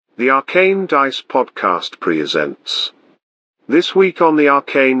The Arcane Dice Podcast presents. This week on the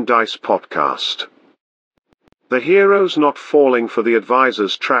Arcane Dice Podcast. The heroes not falling for the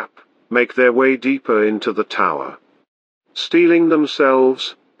advisor's trap, make their way deeper into the tower. Steeling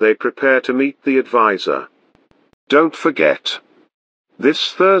themselves, they prepare to meet the advisor. Don't forget.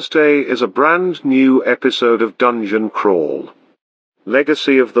 This Thursday is a brand new episode of Dungeon Crawl.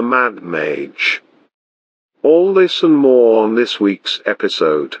 Legacy of the Mad Mage. All this and more on this week's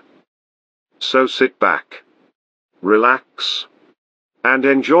episode. So sit back, relax, and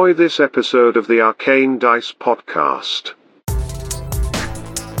enjoy this episode of the Arcane Dice Podcast.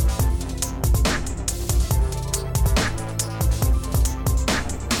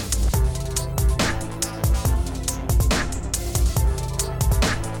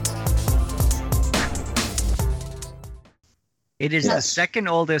 It is the second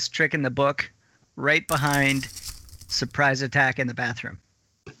oldest trick in the book, right behind surprise attack in the bathroom.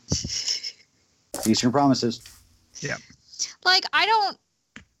 Eastern Promises. Yeah. Like, I don't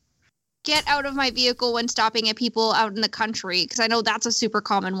get out of my vehicle when stopping at people out in the country, because I know that's a super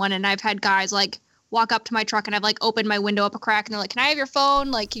common one, and I've had guys, like, walk up to my truck, and I've, like, opened my window up a crack, and they're like, can I have your phone?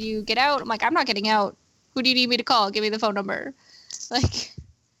 Like, can you get out? I'm like, I'm not getting out. Who do you need me to call? Give me the phone number. Like...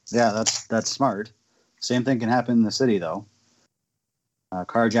 Yeah, that's smart. Same thing can happen in the city, though.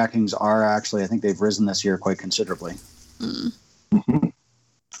 Carjackings are actually, I think they've risen this year quite considerably.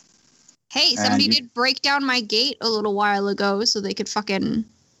 Hey, somebody did break down my gate a little while ago so they could fucking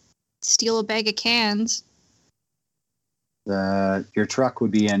steal a bag of cans. Your truck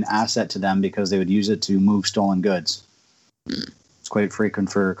would be an asset to them because they would use it to move stolen goods. It's quite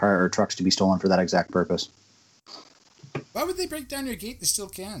frequent for car or trucks to be stolen for that exact purpose. Why would they break down your gate to steal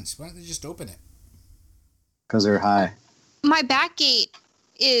cans? Why don't they just open it? Because they're high. My back gate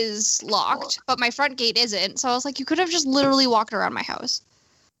is locked, but my front gate isn't. So I was like, you could have just literally walked around my house.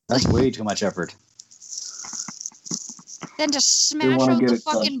 That's way too much effort. Then just smash out the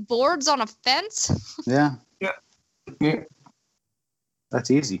fucking boards on a fence? Yeah.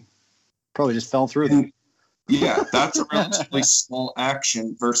 That's easy. Probably just fell through them. Yeah, that's a relatively small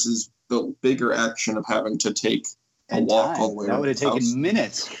action versus the bigger action of having to take a walk all the way. That would have taken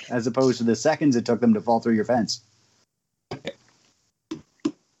minutes as opposed to the seconds it took them to fall through your fence.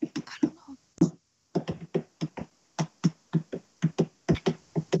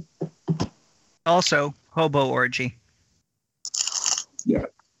 Also, hobo orgy. Yeah.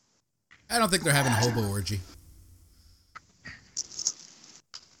 I don't think they're having a hobo orgy.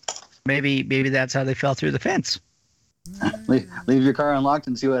 Maybe that's how they fell through the fence. Leave your car unlocked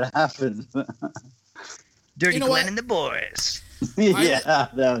and see what happens. Dirty Glen and the boys. Yeah,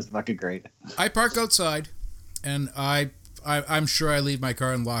 that was fucking great. I park outside, and I'm sure I leave my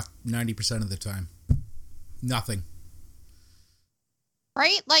car unlocked 90% of the time. Nothing.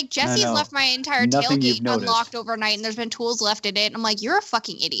 Right? Like, Jesse's left my entire tailgate unlocked overnight, and there's been tools left in it. And I'm like, you're a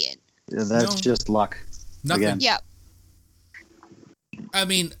fucking idiot. Yeah, that's just luck. Nothing. Again. Yep. I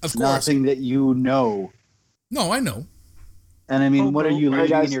mean, of course. Nothing that you know. No, I know. And I mean, what are you leaving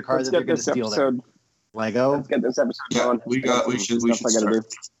guys, in your car that they're going to steal there? Lego? Let's get this episode going. We should start.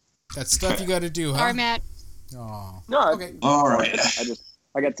 That's stuff you got to do, huh? Sorry, Matt. Oh. No, okay. All right.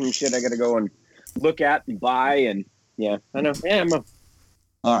 I got some shit I got to go and look at and buy, and yeah, I know. Yeah,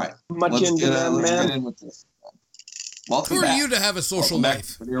 all right. Let's get in with this. Welcome Who are back. you to have a social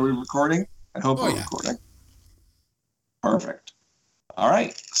life? Are we recording? I hope we're recording. Perfect. All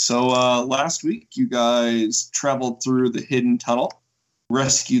right. So last week, you guys traveled through the hidden tunnel,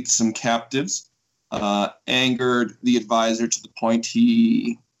 rescued some captives, angered the advisor to the point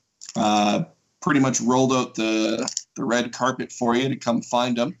he pretty much rolled out the red carpet for you to come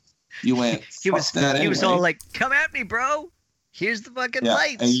find him. You went. He was all like, "Come at me, bro. Here's the fucking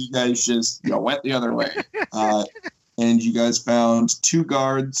lights." And you guys just went the other way. And you guys found two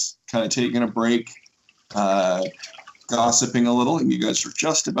guards kind of taking a break, gossiping a little, and you guys were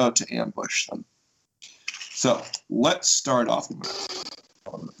just about to ambush them. So let's start off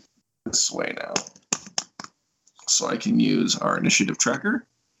this way now. So I can use our initiative tracker.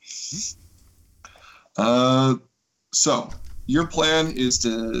 So your plan is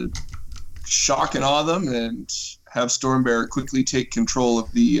to shock and awe them and have Stormbearer quickly take control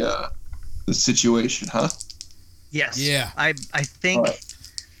of the situation, huh? Yes. Yeah. I think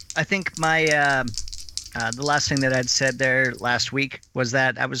my the last thing that I'd said there last week was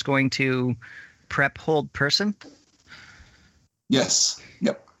that I was going to prep hold person. Yes.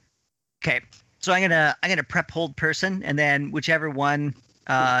 Yep. Okay. So I'm gonna prep hold person, and then whichever one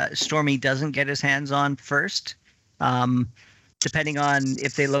Stormy doesn't get his hands on first, depending on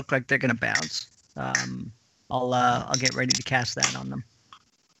if they look like they're gonna bounce, I'll get ready to cast that on them.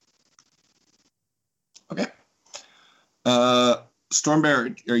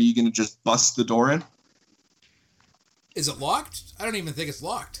 Stormbear, are you going to just bust the door in? Is it locked? I don't even think it's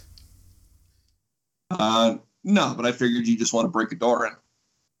locked. No, but I figured you just want to break a door in.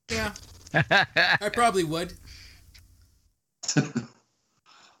 Yeah, I probably would.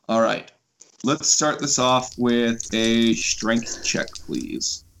 All right. Let's start this off with a strength check,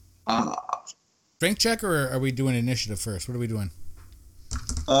 please. Strength check, or are we doing initiative first? What are we doing?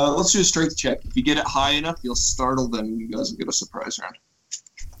 Let's do a strength check. If you get it high enough, you'll startle them, and you guys will get a surprise round.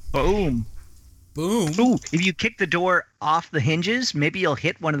 Boom. Boom. Ooh, if you kick the door off the hinges, maybe you'll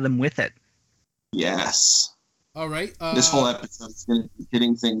hit one of them with it. Yes. All right. This whole episode is going to be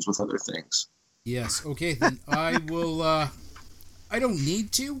hitting things with other things. Yes. Okay, then I will... I don't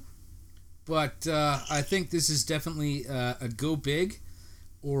need to, but I think this is definitely a go big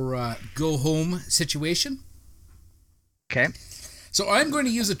or go home situation. Okay. So I'm going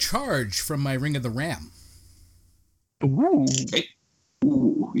to use a charge from my Ring of the Ram. Ooh. Okay.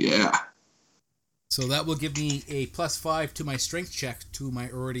 Ooh, yeah. So that will give me a +5 to my strength check to my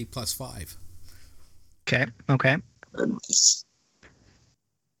already +5. Okay. Okay. Goodness.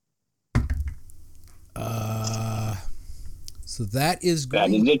 So that is That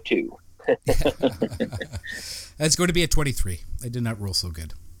going... is a 2. That's going to be a 23. I did not roll so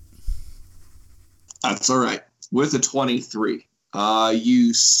good. That's all right. With a 23,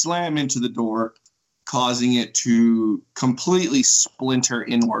 you slam into the door, causing it to completely splinter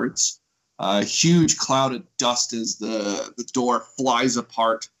inwards. A huge cloud of dust as the door flies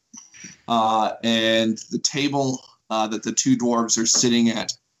apart. And the table that the two dwarves are sitting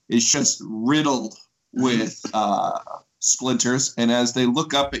at is just riddled with splinters. And as they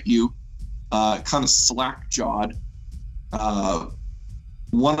look up at you, kind of slack-jawed,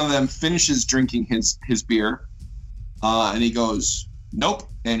 one of them finishes drinking his beer, and he goes, nope,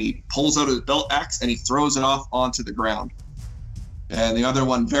 and he pulls out his belt axe and he throws it off onto the ground. And the other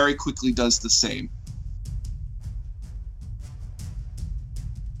one very quickly does the same.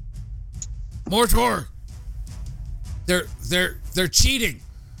 Mortor! They're cheating.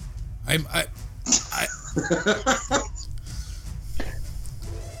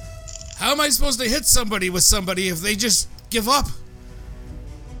 How am I supposed to hit somebody with somebody if they just give up?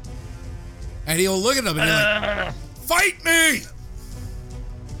 And he'll look at them and he'll like, fight me!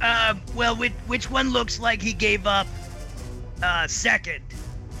 Well, which one looks like he gave up second?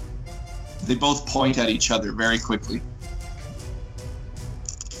 They both point at each other very quickly.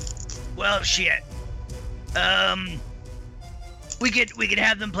 Well, shit. We could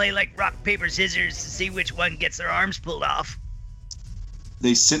have them play like rock, paper, scissors to see which one gets their arms pulled off.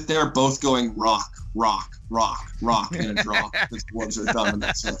 They sit there both going rock, rock, rock, rock in a draw. The dwarves are dumb and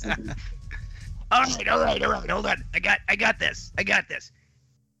that sort of thing. All right, hold on. I got this.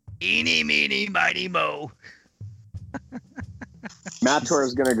 Eeny, meeny, miny, mo. Mator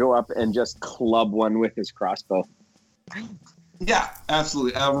is going to go up and just club one with his crossbow. Yeah,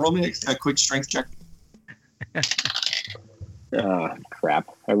 absolutely. Roll me a quick strength check. Crap.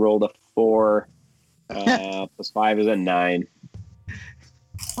 I rolled a 4. +5 is a 9.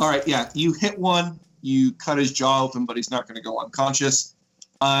 All right, yeah. You hit one. You cut his jaw open, but he's not going to go unconscious.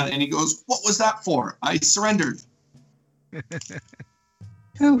 And he goes, what was that for? I surrendered.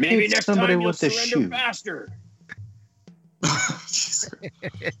 Who Maybe hits next somebody time you'll with a surrender shoe? faster.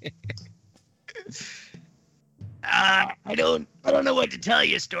 I don't know what to tell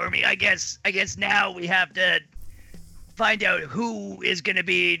you, Stormy. I guess now we have to find out who is going to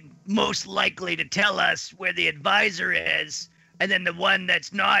be most likely to tell us where the advisor is, and then the one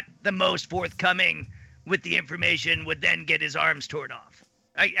that's not the most forthcoming with the information would then get his arms torn off.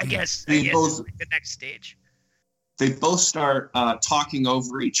 I guess it's like the next stage. They both start talking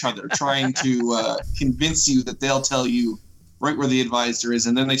over each other, trying to convince you that they'll tell you right where the advisor is,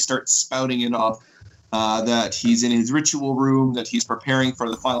 and then they start spouting it off that he's in his ritual room, that he's preparing for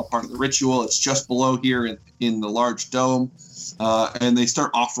the final part of the ritual. It's just below here in the large dome, and they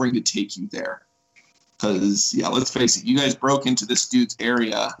start offering to take you there. Because, yeah, let's face it, you guys broke into this dude's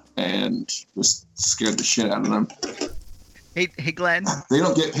area and just scared the shit out of them. Hey, Glenn. They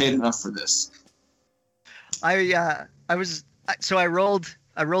don't get paid enough for this. I rolled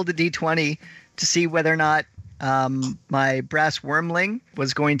a D20 to see whether or not my brass wormling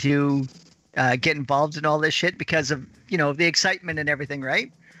was going to get involved in all this shit because of, the excitement and everything,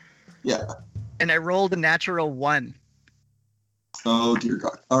 right? Yeah. And I rolled a natural 1. Oh dear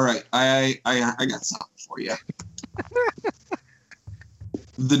God! All right, I got something for you.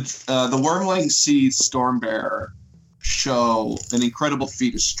 The wormling sees Stormbearer show an incredible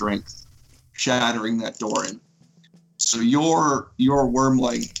feat of strength, shattering that door in. So your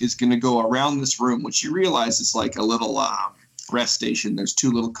wormling is going to go around this room, which you realize is like a little rest station. There's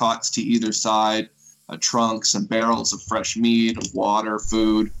 2 little cots to either side, a trunk, some barrels of fresh meat, of water,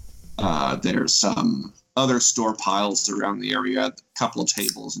 food. There's some other store piles around the area, a couple of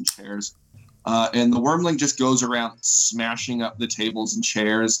tables and chairs. And the wormling just goes around smashing up the tables and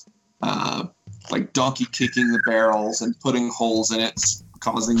chairs, like donkey kicking the barrels and putting holes in it,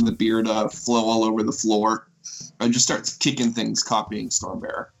 causing the beer to flow all over the floor. And just starts kicking things, copying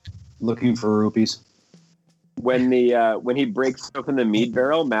Stormbearer. Looking for rupees. When he breaks open the mead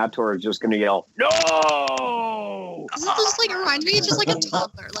barrel, Mator is just going to yell, "No!" This just like reminds me, it's just like a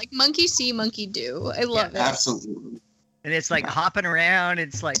toddler, like monkey see, monkey do. I love it. Absolutely. And it's like hopping around.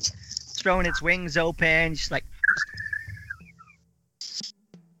 It's like throwing its wings open. Just like,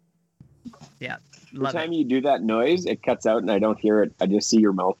 yeah. Every time you do that noise, it cuts out and I don't hear it. I just see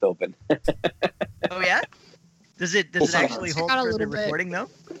your mouth open. Oh yeah? Does it actually hold for the recording though?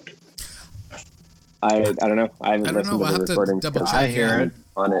 I don't know. I haven't listened to the recording. Double check. I hear it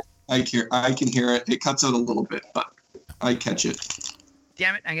on it. I can hear it. It cuts out a little bit, but I catch it.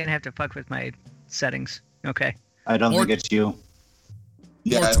 Damn it! I'm gonna have to fuck with my settings. Okay. I don't think it's you.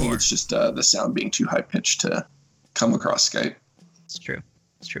 Yeah, I think it's just the sound being too high pitched to come across Skype. It's true.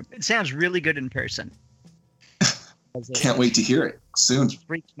 It's true. It sounds really good in person. Can't wait to hear it soon.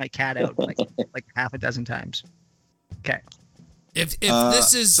 Freaked my cat out like half a dozen times. Okay. If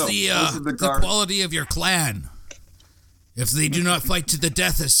this is the quality of your clan, if they do not fight to the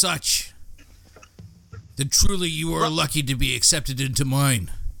death as such, then truly you are lucky to be accepted into mine.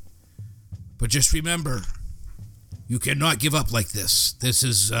 But just remember, you cannot give up like this. This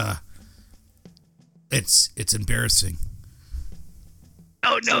is it's embarrassing.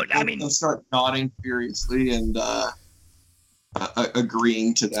 Oh no! I mean, they'll start nodding furiously and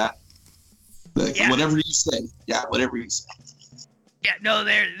agreeing to that. Like, yeah. Whatever you say. Yeah, whatever you say. Yeah, no,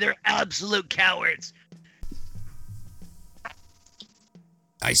 they're absolute cowards.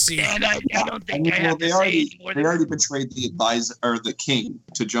 I see. And I don't think I have to say more They than already betrayed the advisor or the king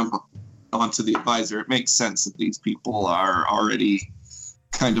to jump onto the advisor. It makes sense that these people are already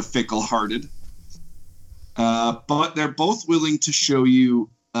kind of fickle-hearted. But they're both willing to show you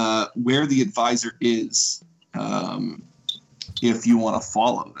where the advisor is if you want to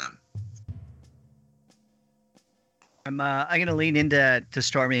follow them. I'm gonna lean into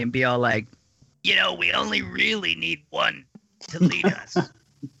Stormy and be all like, we only really need one to lead us.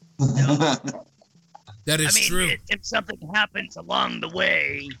 That is true. If something happens along the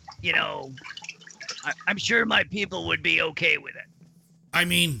way, I'm sure my people would be okay with it. I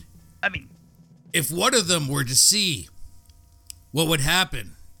mean, if one of them were to see what would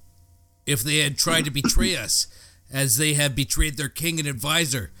happen if they had tried to betray us as they have betrayed their king and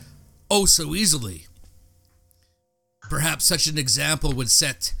advisor oh so easily, perhaps such an example would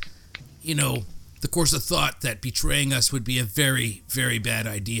set, the course of thought that betraying us would be a very, very bad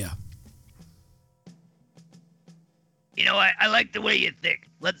idea. I like the way you think.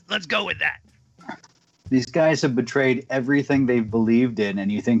 Let's go with that. These guys have betrayed everything they've believed in,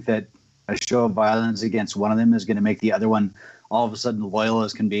 and you think that a show of violence against one of them is going to make the other one all of a sudden loyal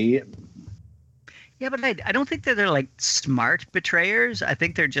as can be? Yeah, but I don't think that they're like smart betrayers. I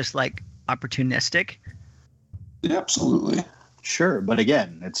think they're just like opportunistic. Yeah, absolutely. Sure, but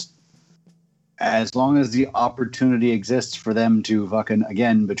again, it's as long as the opportunity exists for them to fucking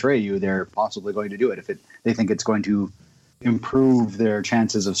again betray you, they're possibly going to do it if they think it's going to improve their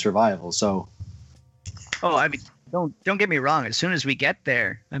chances of survival. So, don't get me wrong. As soon as we get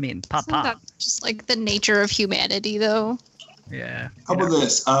there, pop. That's just like the nature of humanity, though. Yeah. How about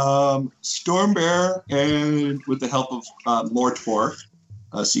this? Stormbearer, and with the help of Mortor,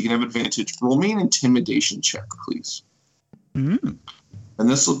 so you can have advantage. Roll me an intimidation check, please. Mm. And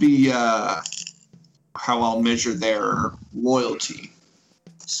this will be how I'll measure their loyalty,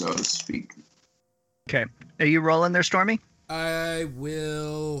 so to speak. Okay. Are you rolling there, Stormy? I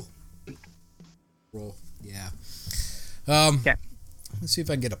will roll. Yeah. Okay. Let's see if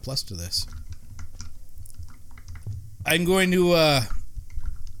I can get a plus to this. I'm going to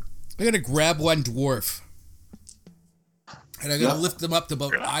grab one dwarf. And I'm going to lift them up to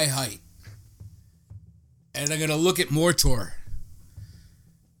about eye height. And I'm going to look at Mortor.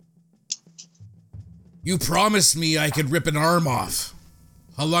 You promised me I could rip an arm off.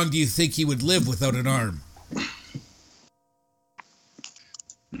 How long do you think he would live without an arm?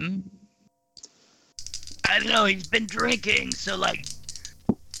 I don't know. He's been drinking, so that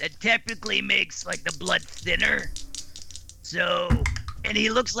typically makes the blood thinner. So, and he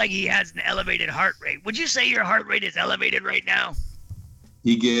looks like he has an elevated heart rate. Would you say your heart rate is elevated right now?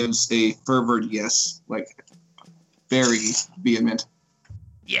 He gives a fervent yes, very vehement.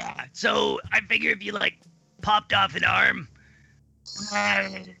 Yeah, so I figure if you like popped off an arm,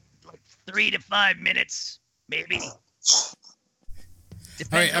 like 3 to 5 minutes, maybe.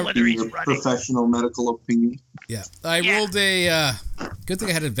 Depends on whether he's running. Professional medical opinion. Yeah, I rolled a. Good thing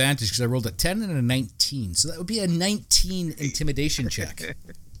I had advantage because I rolled a 10 and a 19, so that would be a 19 intimidation check.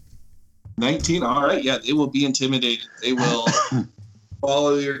 19. All right. Yeah, they will be intimidated. They will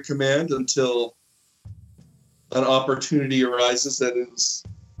follow your command until an opportunity arises that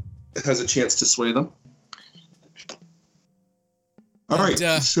has a chance to sway them. All right.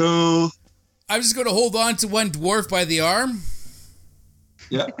 So I'm just going to hold on to one dwarf by the arm.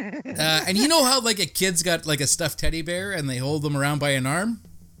 Yeah. And you know how like a kid's got like a stuffed teddy bear and they hold them around by an arm?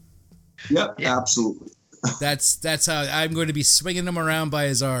 Yeah, absolutely. That's how I'm going to be swinging him around by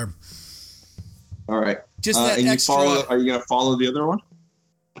his arm. All right. Just that and extra. are you going to follow the other one?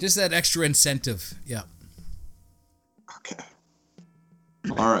 Just that extra incentive. Yeah. Okay.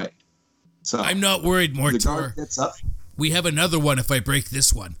 All right. So I'm not worried, Mortor. The guard gets up. We have another one if I break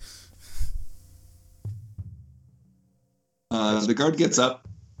this one. The guard gets up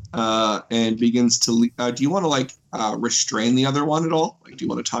and begins to. Do you want to restrain the other one at all? Like, do you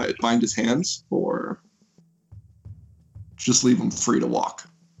want to bind his hands, or just leave him free to walk?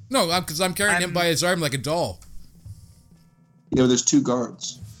 No, because I'm carrying him by his arm like a doll. There's 2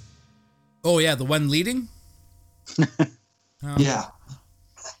 guards. Oh yeah, the one leading. Yeah.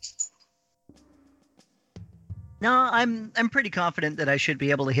 No, I'm pretty confident that I should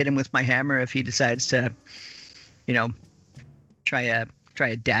be able to hit him with my hammer if he decides to, try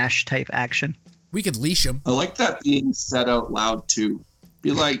a dash type action. We could leash him. I like that being said out loud too.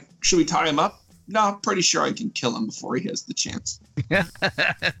 Be like, should we tie him up? No, I'm pretty sure I can kill him before he has the chance.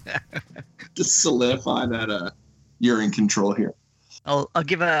 Just solidify that you're in control here. I'll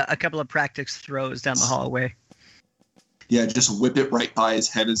give a couple of practice throws down the hallway. Yeah, just whip it right by his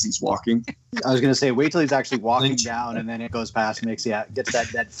head as he's walking. I was going to say, wait till he's actually walking down, and then it goes past, gets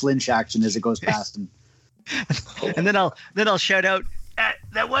that flinch action as it goes past him. And then I'll shout out,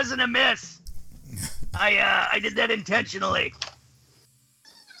 that wasn't a miss. I did that intentionally.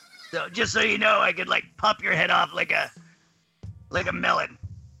 So just so you know, I could pop your head off like a melon.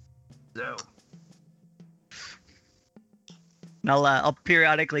 So and I'll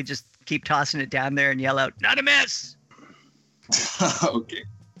periodically just keep tossing it down there and yell out, "Not a miss." Okay.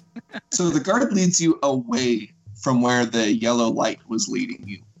 So the guard leads you away from where the yellow light was leading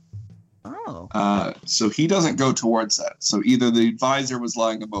you. Oh. So he doesn't go towards that. So either the advisor was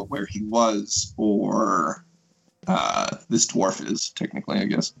lying about where he was, or this dwarf is, technically, I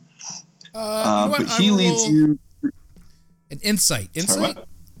guess. But he leads you... An insight. Sorry,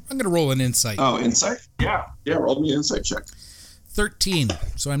 I'm going to roll an insight. Oh, insight? Yeah, roll me an insight check. 13,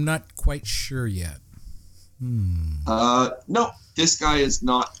 so I'm not quite sure yet. No, this guy is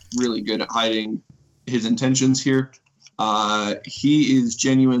not really good at hiding his intentions here. He is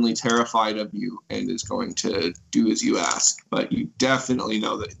genuinely terrified of you and is going to do as you ask, but you definitely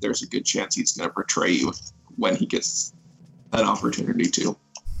know that there's a good chance he's going to betray you when he gets an opportunity to.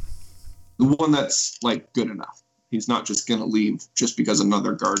 The one that's good enough. He's not just going to leave just because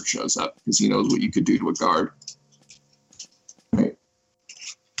another guard shows up, because he knows what you could do to a guard. Right.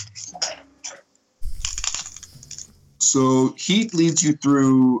 So he leads you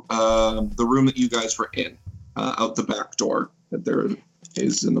through the room that you guys were in, out the back door that there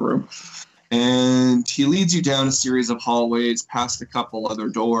is in the room. And he leads you down a series of hallways, past a couple other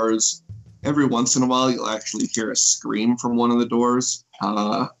doors. Every once in a while, you'll actually hear a scream from one of the doors.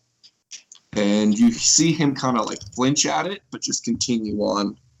 And you see him kind of flinch at it, but just continue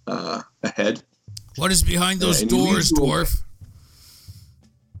on ahead. What is behind those doors, dwarf?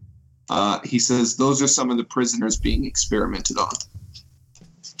 He says those are some of the prisoners being experimented on.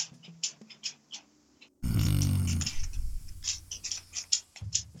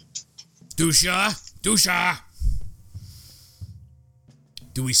 Dusha!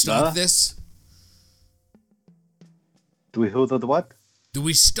 Do we stop this? Do we hold the what? Do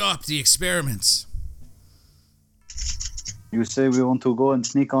we stop the experiments? You say we want to go and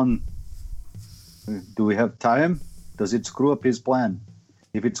sneak on. Do we have time? Does it screw up his plan?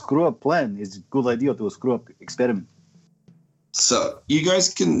 If it screw up plan, it's a good idea to screw up experiment. So you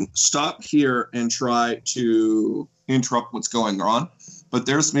guys can stop here and try to interrupt what's going on, but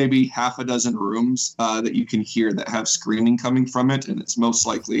there's maybe half a dozen rooms that you can hear that have screaming coming from it, and it's most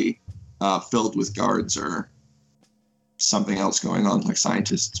likely filled with guards or something else going on, like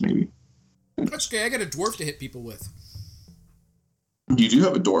scientists maybe. That's okay, I got a dwarf to hit people with. You do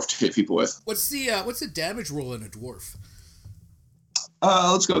have a dwarf to hit people with. What's the damage roll in a dwarf?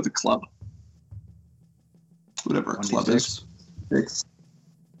 Let's go with the club. whatever a club is. 6.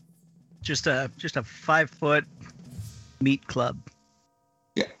 Just a 5-foot meat club.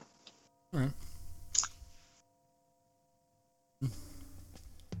 Yeah. All right.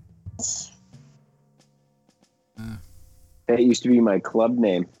 That used to be my club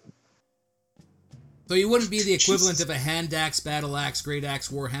name. So you wouldn't be the equivalent of a hand axe, battle axe, great axe,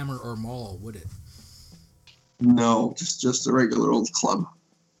 warhammer, or maul, would it? No, just a regular old club.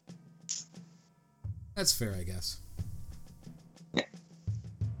 That's fair, I guess. Yeah.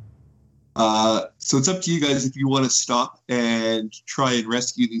 So it's up to you guys if you want to stop and try and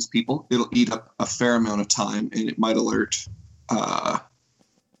rescue these people. It'll eat up a fair amount of time, and it might alert the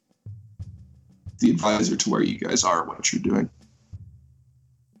advisor to where you guys are, what you're doing.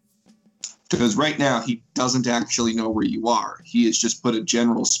 Because right now, he doesn't actually know where you are. He has just put a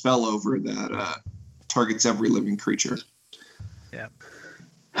general spell over that targets every living creature. Yeah.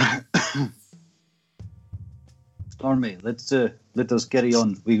 Stormy, let us carry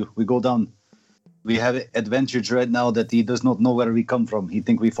on. We go down. We have adventures right now that he does not know where we come from. He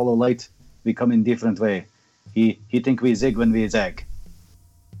think we follow light. We come in different way. He think we zig when we zag.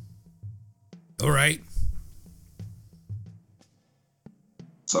 All right.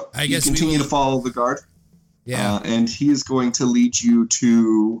 So I you guess continue to follow the guard. Yeah. And he is going to lead you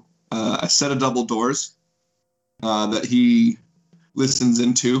to a set of double doors that he listens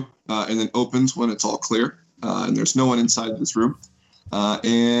into and then opens when it's all clear. And there's no one inside this room.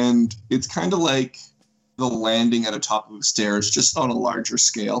 And it's kind of like the landing at the top of the stairs, just on a larger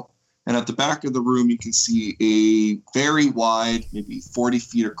scale. And at the back of the room, you can see a very wide, maybe 40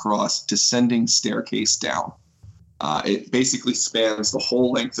 feet across, descending staircase down. It basically spans the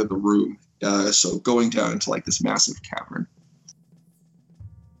whole length of the room, so going down into like this massive cavern.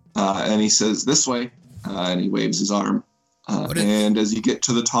 And he says, "This way," and he waves his arm. And as you get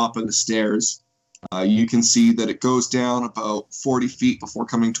to the top of the stairs, you can see that it goes down about 40 feet before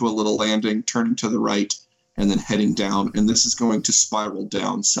coming to a little landing, turning to the right, and then heading down. And this is going to spiral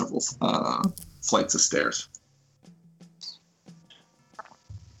down several flights of stairs.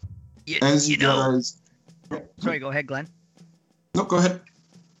 As you guys... Sorry, go ahead, Glenn. No, go ahead.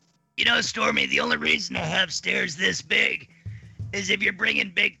 You know, Stormy, the only reason to have stairs this big is if you're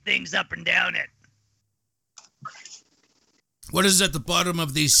bringing big things up and down it. What is at the bottom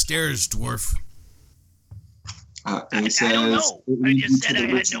of these stairs, dwarf? And he says, I don't know. I just said I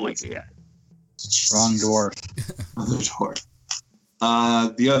had no idea. Wrong dwarf. Other dwarf.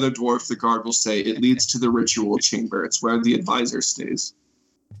 The other dwarf, the guard, will say, "It leads to the ritual chamber. It's where the advisor stays."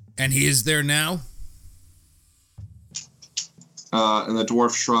 And he is there now? And the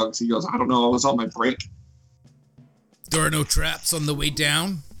dwarf shrugs. He goes, "I don't know. I was on my break." There are no traps on the way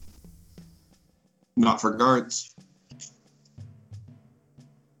down? Not for guards.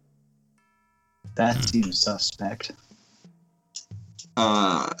 That seems suspect.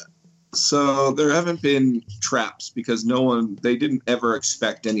 So there haven't been traps because they didn't ever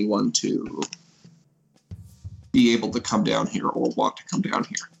expect anyone to be able to come down here or want to come down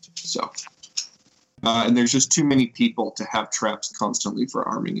here. So, and there's just too many people to have traps constantly for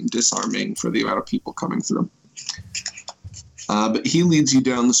arming and disarming for the amount of people coming through. But he leads you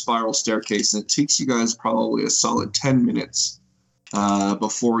down the spiral staircase, and it takes you guys probably a solid 10 minutes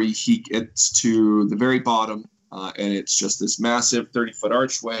before he gets to the very bottom, and it's just this massive 30-foot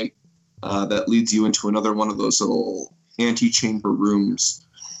archway that leads you into another one of those little antechamber rooms.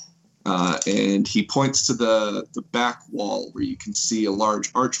 And he points to the back wall where you can see a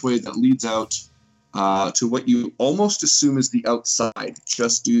large archway that leads out to what you almost assume is the outside,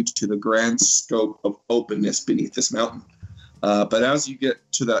 just due to the grand scope of openness beneath this mountain. But as you get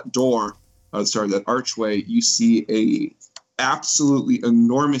to that that archway, you see a absolutely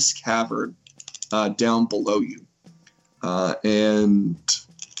enormous cavern down below you. And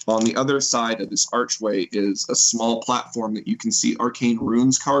on the other side of this archway is a small platform that you can see arcane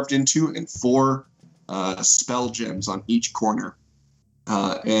runes carved into and 4 spell gems on each corner.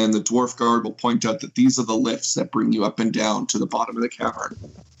 And the dwarf guard will point out that these are the lifts that bring you up and down to the bottom of the cavern.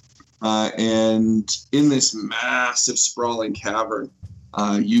 And in this massive sprawling cavern,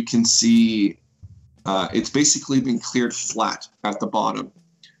 you can see it's basically been cleared flat at the bottom.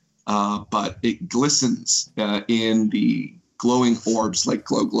 But it glistens in the glowing orbs like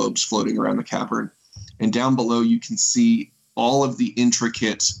glow globes floating around the cavern. And down below, you can see all of the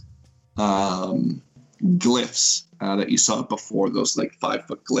intricate glyphs that you saw before, those like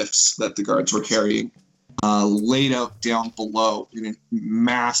 5-foot glyphs that the guards were carrying, laid out down below in a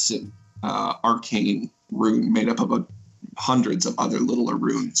massive arcane rune made up of hundreds of other littler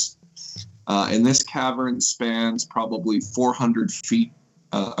runes. And this cavern spans probably 400 feet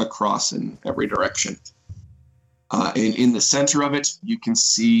across in every direction. And in the center of it, you can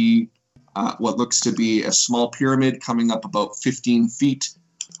see what looks to be a small pyramid coming up about 15 feet.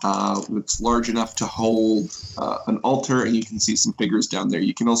 It's large enough to hold an altar, and you can see some figures down there.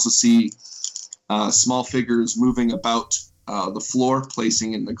 You can also see small figures moving about the floor,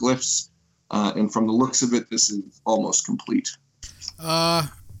 placing in the glyphs. And from the looks of it, this is almost complete.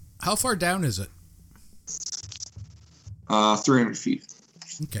 How far down is it? 300 feet.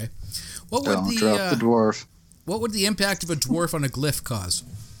 Okay. What would Don't drop the dwarf. What would the impact of a dwarf on a glyph cause?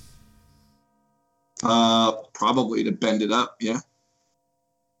 Probably to bend it up, yeah.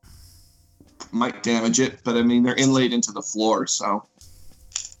 Might damage it, but I mean, they're inlaid into the floor, so.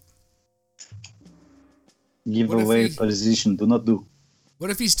 Give away position. Do not do. What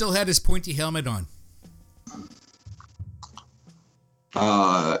if he still had his pointy helmet on?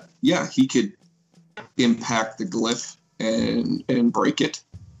 Yeah, he could impact the glyph and break it.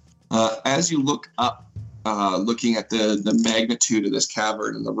 As you look up, looking at the magnitude of this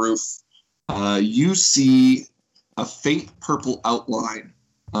cavern and the roof, you see a faint purple outline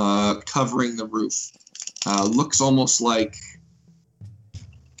covering the roof. Looks almost like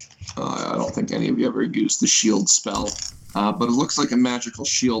I don't think any of you ever used the shield spell, but it looks like a magical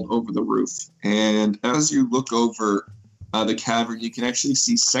shield over the roof. And as you look over the cavern, you can actually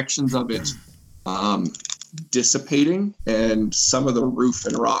see sections of it dissipating and some of the roof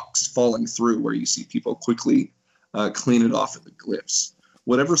and rocks falling through, where you see people quickly clean it off at the glyphs.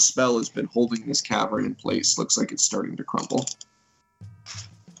 Whatever spell has been holding this cavern in place looks like it's starting to crumble.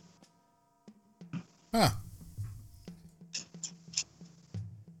 Huh.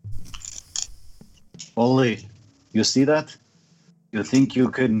 Ollie, you see that? You think you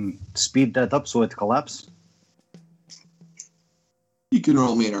can speed that up so it collapses? You can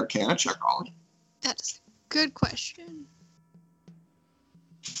roll me an Arcana check, Ollie. That's a good question.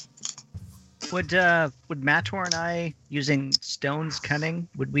 Would Mator and I, using Stone's cunning,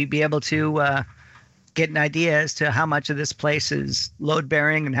 would we be able to get an idea as to how much of this place is load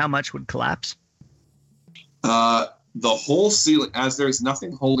bearing and how much would collapse? The whole ceiling, as there's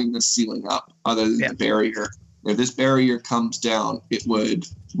nothing holding this ceiling up other than the barrier. If this barrier comes down, it would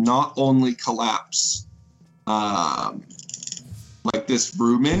not only collapse like this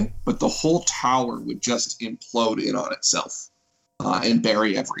room in, but the whole tower would just implode in on itself and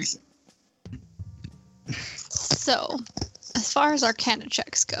bury everything. So, as far as Arcana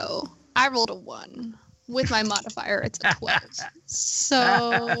checks go, I rolled a 1. With my modifier, it's a 12.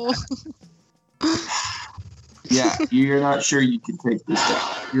 So... Yeah, you're not sure you can take this down.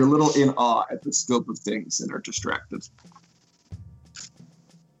 You're a little in awe at the scope of things and are distracted.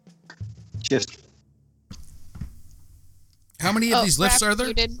 Just. How many of these lifts are there?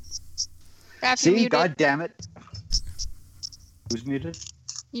 Muted. See, muted. God damn it. Who's muted?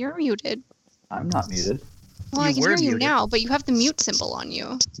 You're muted. I'm not muted. Well, I You can were hear you muted. now, but you have the mute symbol on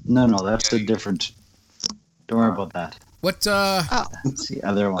you. No, that's a different. Don't worry about that. What? Oh, That's the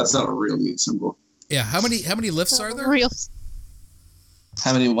other one. That's not a real mute symbol. Yeah. How many lifts are there? real.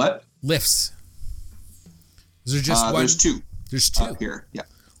 How many what? Lifts. Is there just one? There's 2. There's 2. Here, yeah.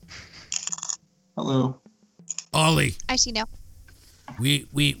 Hello. Ollie, I see now.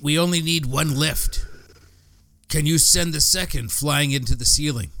 we only need 1 lift. Can you send the second flying into the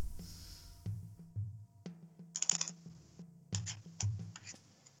ceiling?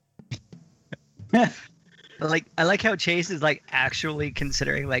 I like how Chayse is like actually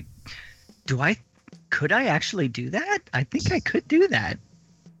considering like, could I actually do that? I think I could do that.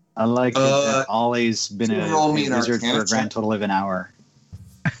 I like that Ollie's been a roll me an wizard for Arcana a grand check. total of an hour.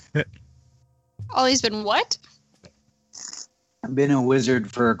 Ollie's been what? I've been a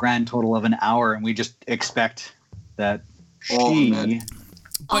wizard for a grand total of an hour, and we just expect that Oh, she. man.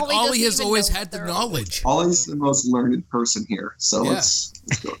 But Ollie Ollie doesn't has even always know had the they're knowledge. Ollie's the most learned person here, so Yeah. let's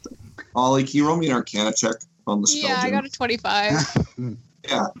go with that. Ollie, can you roll me an Arcana check on the spell? Yeah, I gem? got a 25.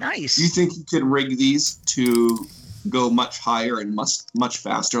 Yeah. Nice. Do you think you could rig these to go much higher and much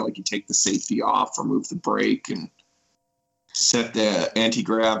faster? Like you take the safety off, remove the brake, and set the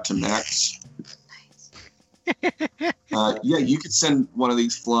anti-grav to max? Yeah, you could send one of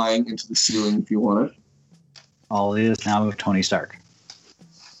these flying into the ceiling if you wanted. Ollie is now with Tony Stark.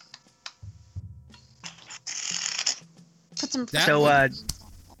 Put some. That So, one-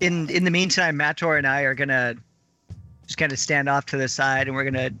 in the meantime, Mator and I are gonna just kind of stand off to the side, and we're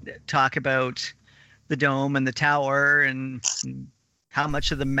gonna talk about the dome and the tower and how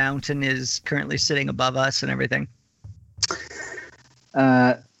much of the mountain is currently sitting above us and everything.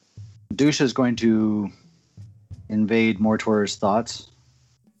 Dusha is going to invade Mortor's thoughts.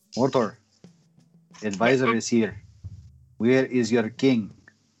 Mortor, the advisor is here. Where is your king?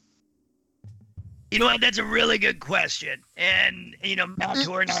 You know what? That's a really good question. And,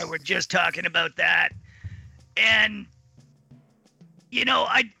 Mator and I were just talking about that. And,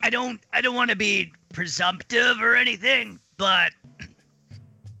 I don't want to be presumptive or anything, but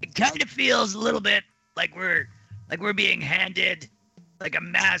it kind of feels a little bit like we're being handed like a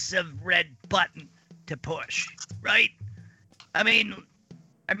massive red button to push, right? I mean,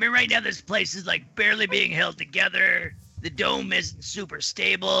 right now this place is like barely being held together. The dome isn't super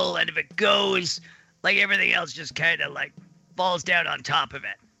stable, and if it goes, like everything else just kind of like falls down on top of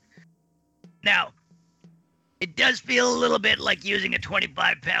it. Now, it does feel a little bit like using a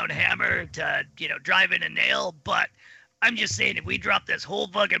 25-pound hammer to, drive in a nail, but I'm just saying if we drop this whole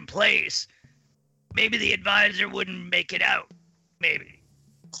fucking place, maybe the advisor wouldn't make it out. Maybe.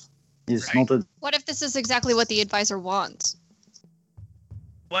 Right? What if this is exactly what the advisor wants?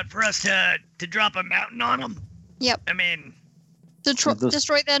 What, for us to drop a mountain on him? Yep. I mean...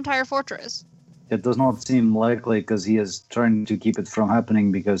 destroy the entire fortress. It does not seem likely because he is trying to keep it from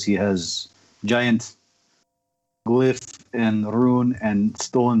happening because he has giant glyph and rune and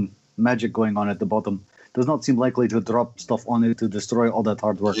stone magic going on at the bottom. Does not seem likely to drop stuff on it to destroy all that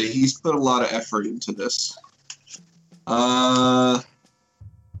hard work. Yeah, he's put a lot of effort into this. Yeah,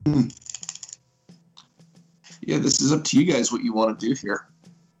 this is up to you guys what you want to do here.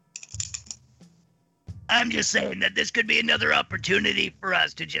 I'm just saying that this could be another opportunity for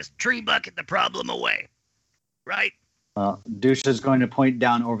us to just tree bucket the problem away. Right? Douche is going to point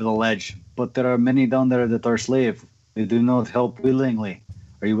down over the ledge, but there are many down there that are slave. They do not help willingly.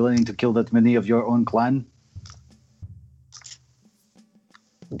 Are you willing to kill that many of your own clan?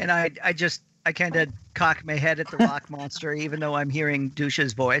 And I kind of cock my head at the rock monster, even though I'm hearing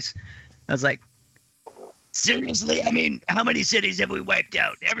Douche's voice. I was like, seriously? I mean, how many cities have we wiped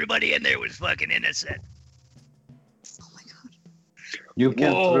out? Everybody in there was fucking innocent. Oh my god. You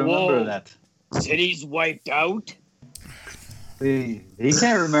can't remember that. Cities wiped out? He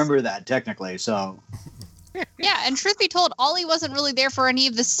can't remember that, technically, so... Yeah, and truth be told, Ollie wasn't really there for any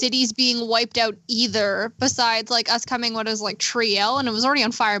of the cities being wiped out either, besides, like, us coming what is, like, Triel, and it was already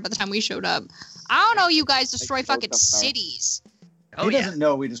on fire by the time we showed up. I don't know you guys destroy fucking cities. oh he yeah, doesn't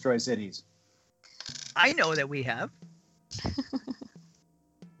know we destroy cities. I know that we have. From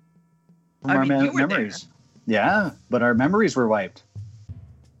I our mean, you were memories. Yeah, but our memories were wiped.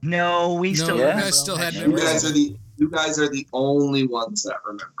 No, we still you have guys still had You memories. guys are the only ones that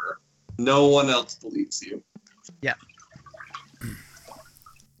remember. No one else believes you. Yeah.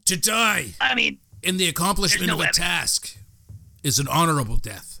 To die I mean, in the accomplishment There's no of a evidence. task is an honorable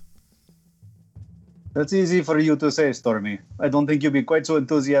death. That's easy for you to say, Stormy. I don't think you'd be quite so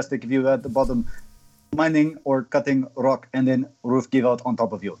enthusiastic if you were at the bottom mining or cutting rock and then roof give out on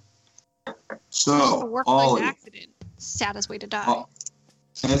top of you. A So, workplace Ollie, accident. Saddest way to die. Oh.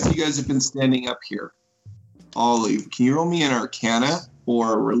 as you guys have been standing up here, Ollie, can you roll me an Arcana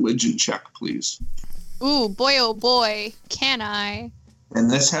or a religion check, please? Ooh, boy, oh boy, can I? And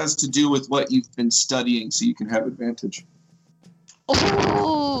this has to do with what you've been studying, so you can have advantage.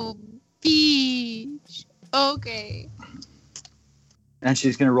 Oh, beach. Okay. And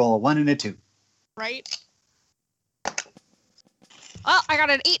she's going to roll a 1 and a 2. Right? Well, I got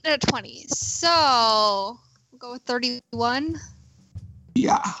an 8 and a 20. So, we'll go with 31.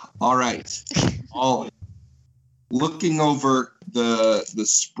 Yeah. All right. Ollie, looking over the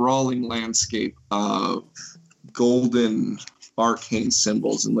sprawling landscape of golden arcane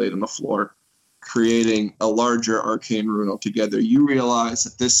symbols inlaid on the floor, creating a larger arcane rune altogether, you realize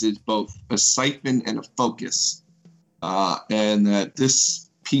that this is both a siphon and a focus, and that this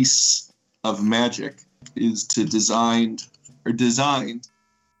piece of magic is designed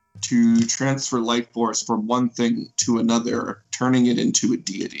to transfer life force from one thing to another, turning it into a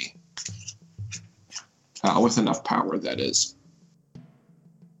deity. With enough power, that is.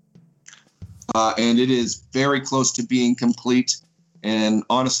 And it is very close to being complete. And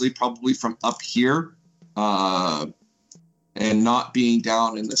honestly, probably from up here, and not being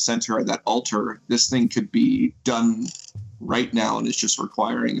down in the center of that altar, this thing could be done right now, and it's just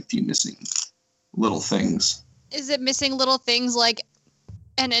requiring a few missing little things. Is it missing little things like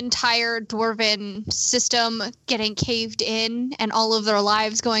an entire dwarven system getting caved in and all of their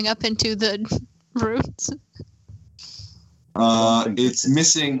lives going up into the roots? It's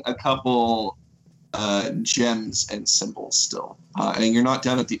missing a couple gems and symbols still. And you're not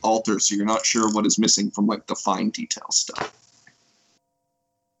down at the altar, so you're not sure what is missing from like the fine detail stuff.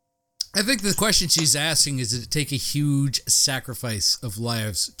 I think the question she's asking is, did it take a huge sacrifice of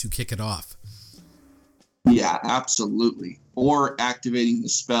lives to kick it off? Yeah, absolutely. Or activating the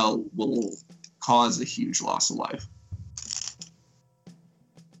spell will cause a huge loss of life.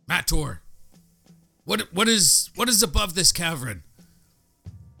 Mator, What is above this cavern?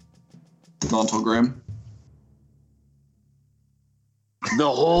 Gauntlgram. The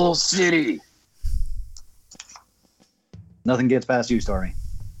whole city. Nothing gets past you, Stormy.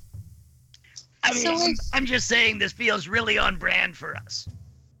 I mean, I'm just saying this feels really on brand for us.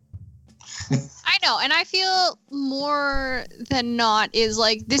 I know, and I feel more than not is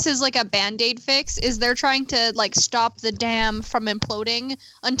like this is like a band-aid fix. Is they're trying to like stop the dam from imploding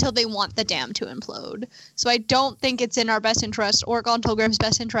until they want the dam to implode. So I don't think it's in our best interest or Gauntlgrim's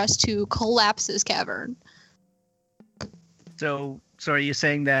best interest to collapse this cavern. So are you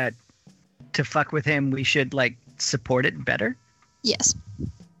saying that to fuck with him, we should like support it better? Yes.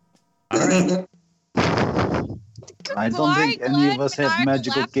 I don't think any of us have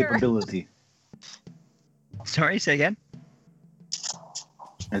magical capability. Sorry, say again?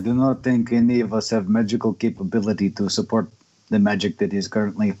 I do not think any of us have magical capability to support the magic that is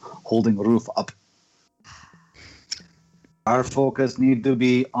currently holding Roof up. Our focus need to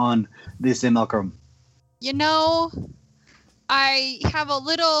be on the simulacrum. You know, I have a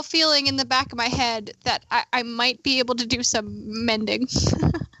little feeling in the back of my head that I might be able to do some mending.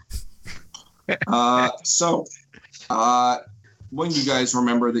 When you guys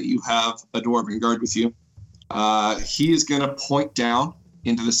remember that you have a dwarven guard with you, he is going to point down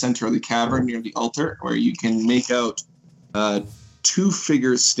into the center of the cavern near the altar, where you can make out two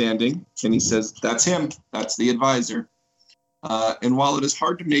figures standing, and he says, "That's him. That's the advisor." And while it is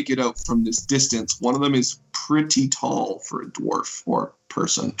hard to make it out from this distance, one of them is pretty tall for a dwarf or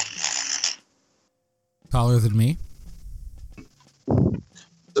person. Taller than me?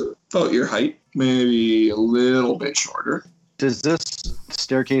 About your height, maybe a little bit shorter. Does this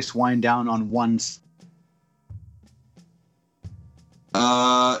staircase wind down on one?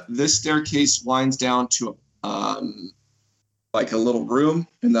 This staircase winds down to like a little room,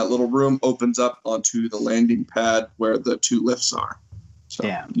 and that little room opens up onto the landing pad where the two lifts are. So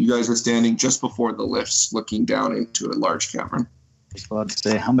you guys are standing just before the lifts, looking down into a large cavern. I was about to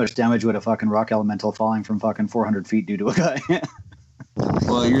say, how much damage would a fucking rock elemental falling from fucking 400 feet do to a guy?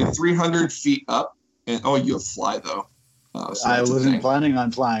 Well, you're 300 feet up, and you fly though. So I wasn't planning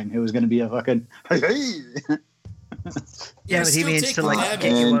on flying. It was going to be a fucking. Yeah, but he means to like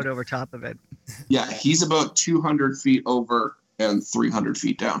get you out over top of it. Yeah, he's about 200 feet over and 300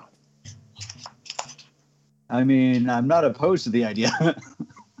 feet down. I mean, I'm not opposed to the idea.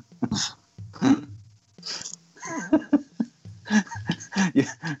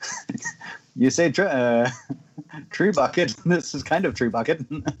 You say tree bucket. This is kind of tree bucket.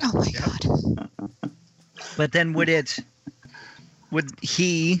 Oh my god. But then would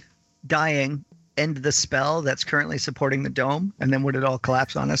he dying end the spell that's currently supporting the dome, and then would it all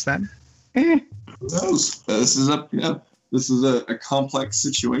collapse on us then? Who knows? This is a complex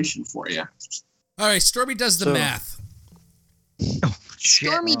situation for you. All right, Stormy does the math. Oh,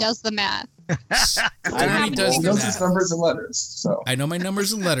 Stormy does the math. Stormy does the math. Numbers and letters. So I know my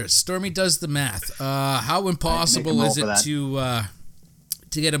numbers and letters. Stormy does the math. How impossible is it to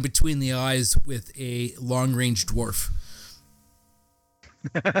get him between the eyes with a long-range dwarf?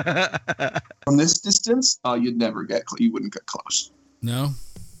 From this distance, you wouldn't get close. No?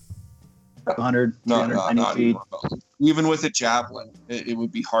 100, No, 390 feet. Even with a javelin, it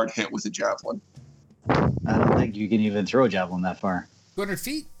would be hard hit with a javelin. I don't think you can even throw a javelin that far. 200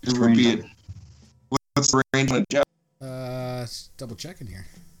 feet? It would be. What's the range on a javelin? Double checking here.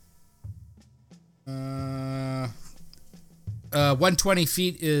 120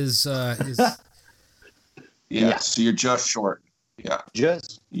 feet is Yeah, so you're just short. Yeah.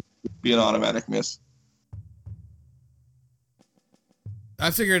 Just Be an automatic miss. I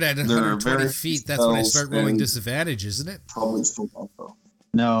figured at 120 feet, that's when I start rolling disadvantage, isn't it? Probably still also.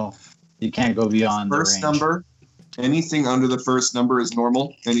 no, you can't go beyond the First range. number, anything under the first number is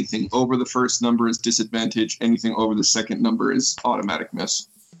normal. Anything over the first number is disadvantage. Anything over the second number is automatic miss.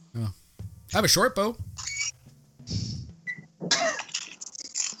 Oh. I have a short bow.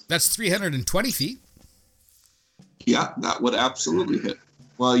 That's 320 feet. Yeah, that would absolutely hit.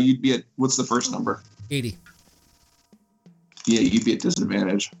 Well, you'd be at, what's the first number? 80. Yeah, you'd be at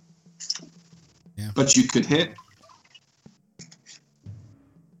disadvantage. Yeah. But you could hit.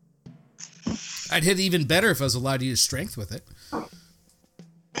 I'd hit even better if I was allowed to use strength with it.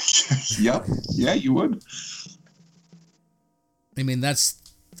 Yep. Yeah, you would. I mean,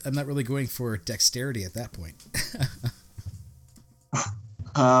 I'm not really going for dexterity at that point.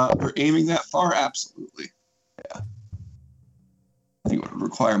 For aiming that far, absolutely. Yeah. I think it would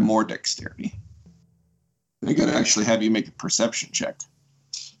require more dexterity. They gotta actually have you make a perception check.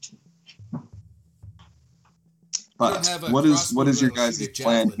 But what is your guys'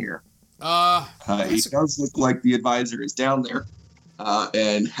 plan here? It does look like the advisor is down there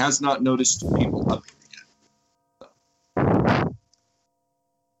and has not noticed people up here yet.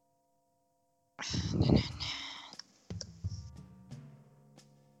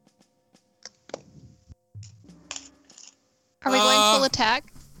 Are we going full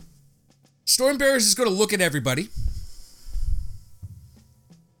attack? Stormbearers is going to look at everybody.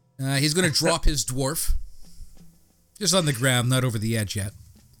 He's going to drop his dwarf. Just on the ground, not over the edge yet.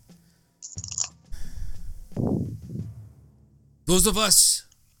 Those of us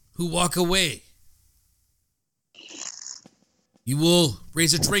who walk away, you will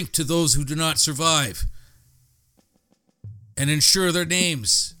raise a drink to those who do not survive and ensure their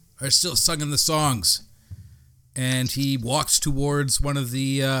names are still sung in the songs. And he walks towards one of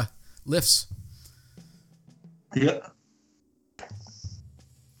the lifts. Yeah.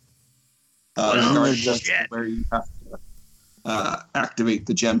 Just where you have to activate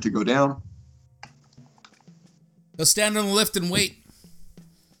the gem to go down. He'll stand on the lift and wait.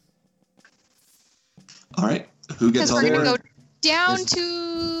 All right. Who gets on we're there? going to go down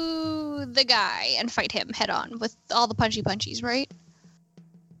to the guy and fight him head on with all the punchy punchies, right?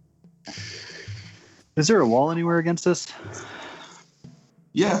 Is there a wall anywhere against us?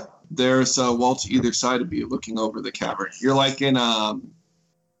 Yeah. There's a wall to either side of you looking over the cavern. You're like in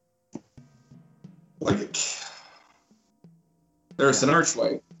there's an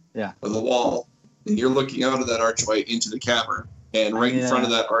archway. Yeah. With a wall. And you're looking out of that archway into the cavern. And right in front of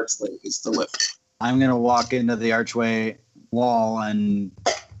that archway is the lift. I'm going to walk into the archway wall and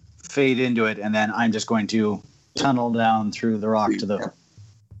fade into it, and then I'm just going to tunnel down through the rock to the...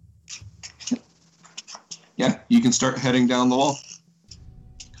 Yeah, you can start heading down the wall.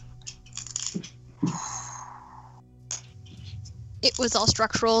 It was all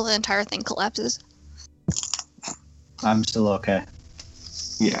structural. The entire thing collapses. I'm still okay.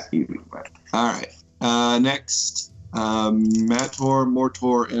 Yeah, you do better. All right. Next, Mator,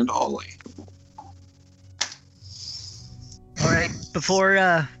 Mortor, and Ollie. All right.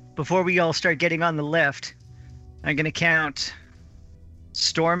 Before we all start getting on the lift, I'm gonna count.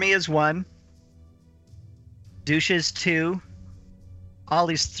 Stormy is 1. Douche is 2.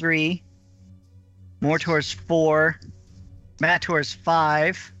 Ollie's 3. Mortor's 4. Mator's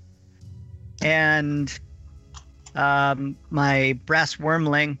 5. And my brass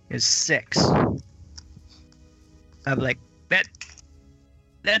wormling is 6. I'm like,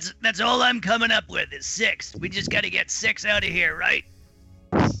 That's all I'm coming up with is 6. We just got to get 6 out of here, right?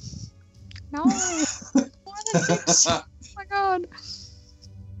 No. More than 6. Oh my god.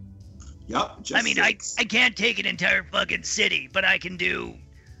 Yep. I mean, 6. I can't take an entire fucking city, but I can do...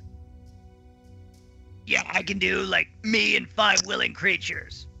 Yeah, I can do, like, me and 5 willing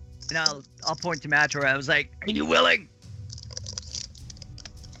creatures. and I'll point to Mator. I was like, Are you willing?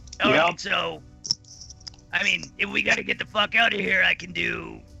 All right, so... I mean, if we gotta get the fuck out of here, I can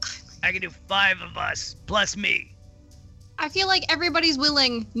do 5 of us, plus me. I feel like everybody's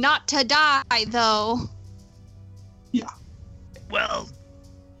willing not to die, though. Yeah. Well,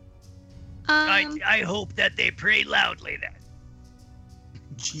 I hope that they pray loudly then.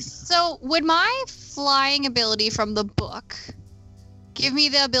 Jesus. So, would my flying ability from the book give me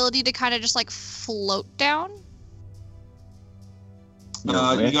the ability to kind of just, like, float down? You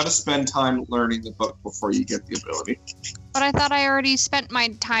got to spend time learning the book before you get the ability. But I thought I already spent my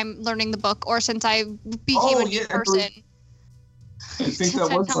time learning the book, or since I became a new person. I think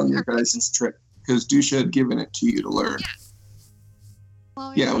that was on your guys' trip, because Dusha had given it to you to learn. Yeah.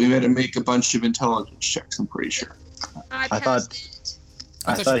 Well, Yeah, we had to make a bunch of intelligence checks, I'm pretty sure. I thought- passed it.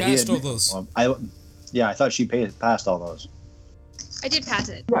 I thought she passed all those. Well, I thought she passed all those. I did pass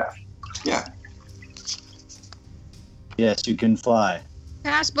it. Yeah. Yes, you can fly.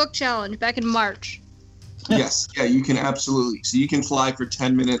 Past book challenge back in March. Yes. Yeah, you can absolutely. So you can fly for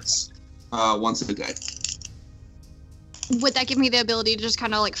 10 minutes once a day. Would that give me the ability to just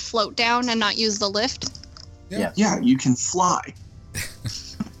kind of like float down and not use the lift? Yeah. Yeah, you can fly.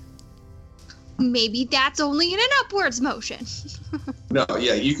 Maybe that's only in an upwards motion. No,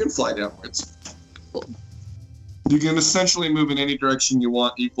 yeah, you can fly downwards. Cool. You can essentially move in any direction you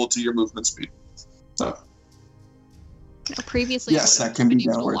want equal to your movement speed. So, Previously, Yes, I that can be been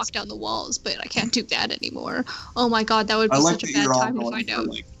able to downwards. walk down the walls, but I can't do that anymore. Oh my god, that would be I like such a that bad you're all time to going find for out.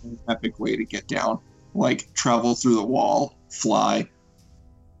 like an epic way to get down. Like travel through the wall, fly.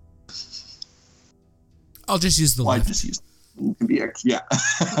 I'll just use the Well, I lift. just use it can be yeah.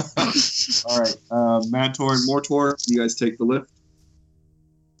 All right, Mator and Mortor, you guys take the lift.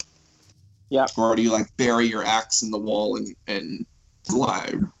 Yeah. Or do you like bury your axe in the wall and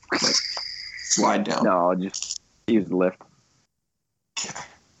slide down? No, I'll just use the lift. Okay.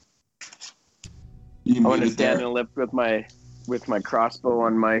 I want to stand in a lift with my crossbow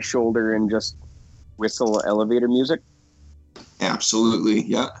on my shoulder and just whistle elevator music. Absolutely,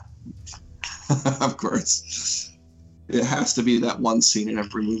 yeah. Of course. It has to be that one scene in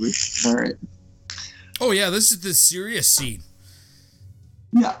every movie. All right. Oh yeah, this is the serious scene.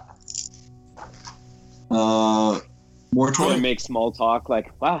 Yeah. More Trying to make small talk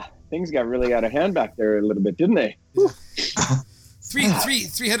like, wow, things got really out of hand back there a little bit, didn't they?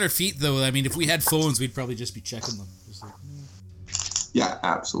 300 feet though. I mean, if we had phones, we'd probably just be checking them. Just like, Yeah,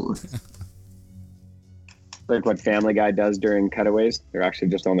 absolutely. Like what Family Guy does during cutaways. They're actually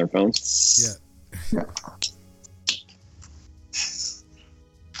just on their phones. Yeah.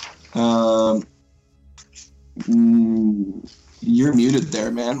 You're muted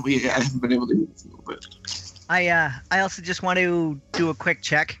there, man. I haven't been able to hear this a little bit. I also just want to do a quick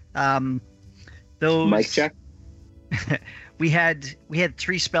check. Those Mic check. we had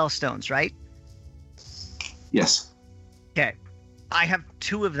 3 spell stones, right? Yes. Okay. I have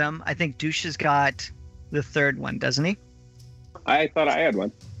 2 of them. I think Douche has got the 3rd one, doesn't he? I thought I had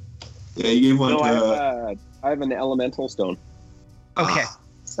one. Yeah, you want No, I have an elemental stone. Okay.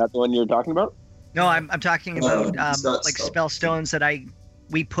 Is that the one you're talking about? No, I'm talking about like spell stones that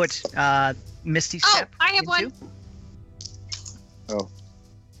we put Misty Step. Oh, I have into. one. Oh.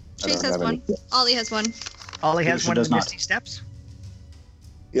 Chayse has one. Ollie has one. Ollie has Douche one of does the not. Misty Steps.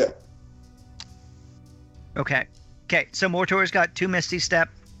 Yeah. Okay. Okay. So Mortor's got 2 Misty Step.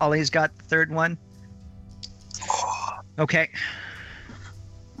 Ollie's got the 3rd one. Okay.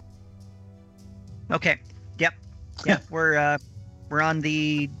 Okay. Yep. Yep. We're on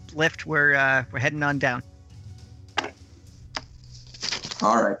the lift. We're heading on down.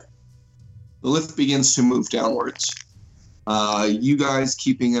 All right. The lift begins to move downwards. You guys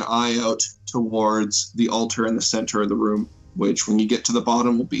keeping an eye out towards the altar in the center of the room, which when you get to the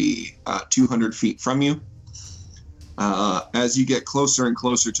bottom will be 200 feet from you. As you get closer and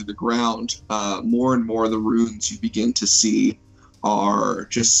closer to the ground, more and more of the runes you begin to see are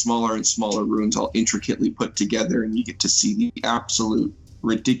just smaller and smaller runes all intricately put together, and you get to see the absolute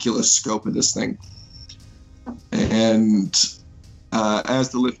ridiculous scope of this thing. And as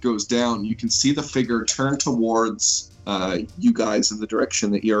the lift goes down, you can see the figure turn towards you guys in the direction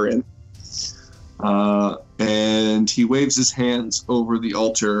that you're in. And he waves his hands over the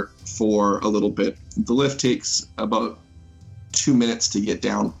altar for a little bit. The lift takes about 2 minutes to get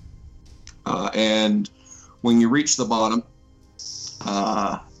down. And when you reach the bottom,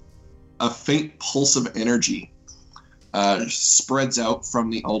 a faint pulse of energy spreads out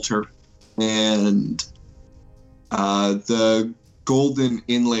from the altar, and the golden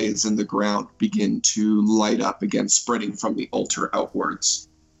inlays in the ground begin to light up again, spreading from the altar outwards.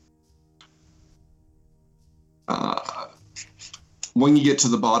 When you get to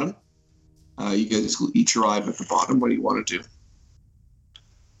the bottom, you guys will each arrive at the bottom. What do you want to do?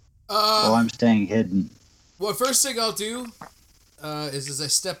 Well, I'm staying hidden. Well, first thing I'll do is as I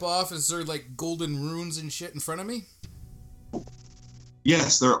step off, is there like golden runes and shit in front of me?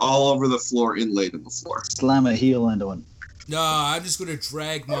 Yes, they're all over the floor, inlaid in the floor. Slam a heel into one. No, I'm just gonna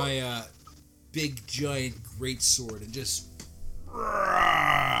drag my big giant greatsword and just,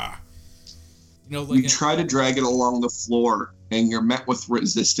 You try to drag it along the floor, and you're met with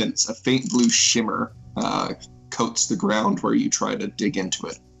resistance. A faint blue shimmer coats the ground where you try to dig into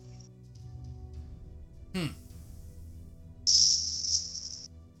it.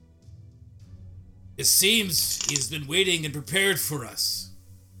 It seems he's been waiting and prepared for us.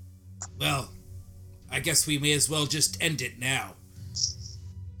 Well, I guess we may as well just end it now.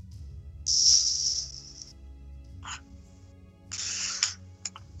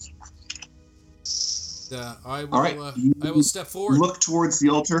 I will step forward. Look towards the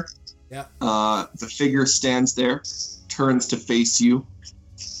altar. Yeah. The figure stands there, turns to face you.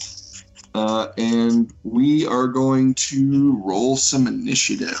 And we are going to roll some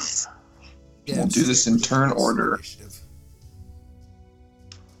initiative. Yeah, we'll do this in turn order. Initiative.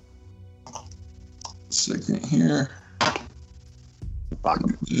 Second here. Fuck.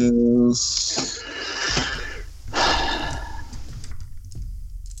 Yes.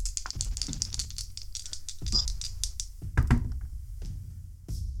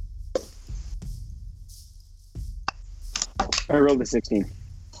 I rolled a 16.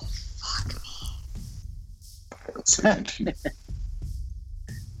 Second here.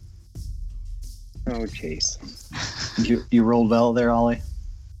 Oh, Chayse. You rolled well there, Ollie?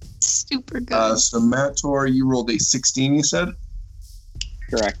 Super good. So Mator, you rolled a 16, you said?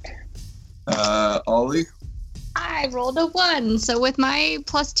 Correct. Ollie? I rolled a 1, so with my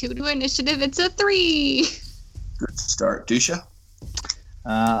 +2 to initiative, it's a 3. Good start. Dusha?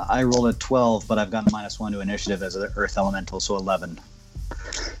 I rolled a 12, but I've got -1 to initiative as an earth elemental, so 11.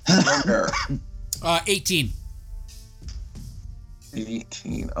 18.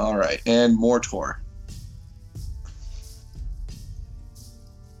 18. All right. And Mortor.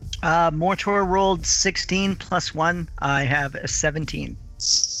 Mortor rolled 16 plus 1. I have a 17.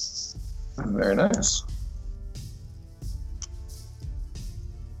 Very nice.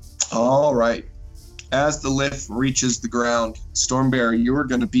 All right. As the lift reaches the ground, Stormbear, you are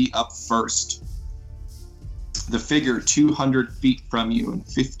going to be up first. The figure 200 feet from you and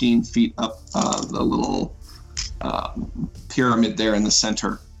 15 feet up the little pyramid there in the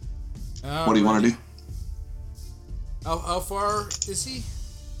center. What do you want to do? How far is he?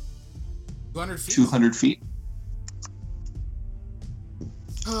 200 feet? 200 feet.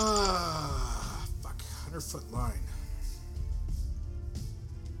 Fuck. 100-foot line.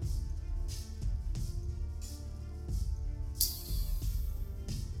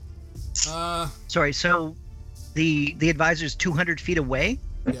 Sorry, so the advisor's 200 feet away?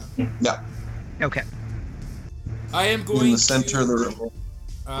 Yeah. Yeah. Okay. I am going in the center of the room.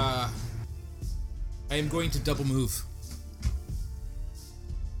 I am going to double move.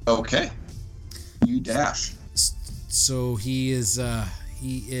 Okay. You dash. So he is so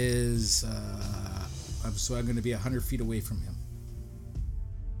I'm going to be 100 feet away from him.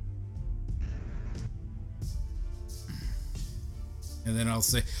 And then I'll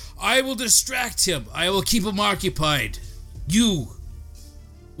say, I will distract him. I will keep him occupied. You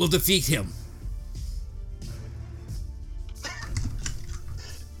will defeat him.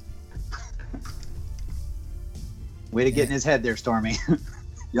 Way to get in his head there, Stormy.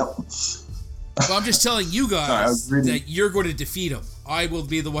 Yep. Well, I'm just telling you guys Sorry, that you're going to defeat him. I will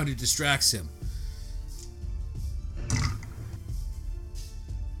be the one who distracts him.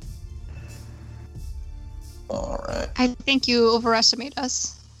 All right. I think you overestimate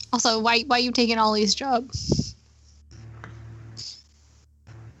us. Also, why are you taking Ollie's job?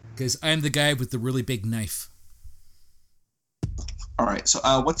 Because I'm the guy with the really big knife. All right. So,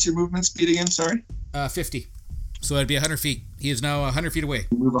 what's your movement speed again? Sorry. 50. So that'd be 100 feet. He is now 100 feet away.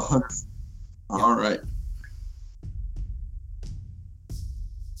 Move 100. All right.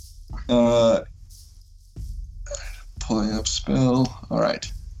 Pulling up spell. All right.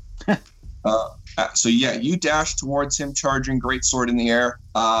 So yeah, you dash towards him, charging greatsword in the air.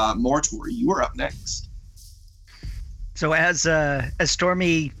 Mortor, you are up next. So as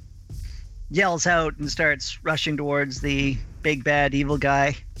Stormy yells out and starts rushing towards the big bad evil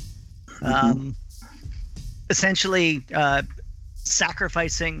guy, essentially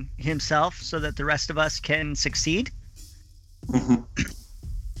sacrificing himself so that the rest of us can succeed. Mm-hmm.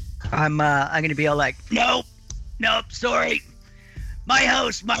 I'm going to be all like, Nope, sorry. My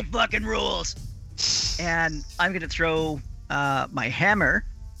house, my fucking rules. and I'm going to throw my hammer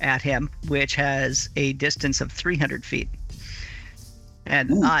at him, which has a distance of 300 feet.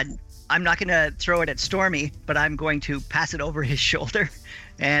 And I'm not going to throw it at Stormy, but I'm going to pass it over his shoulder,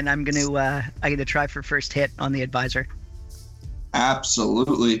 and I'm going to try for first hit on the advisor.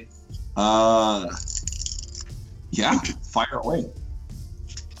 Absolutely. Yeah, fire away.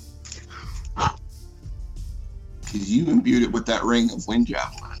 Because you imbued it with that ring of wind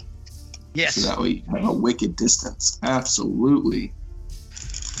javelin. Yes. So that way you have a wicked distance. Absolutely.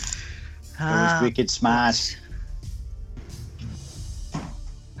 Those wicked smash.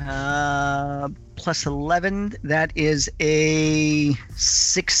 Plus 11, that is a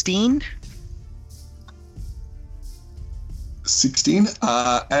 16. 16.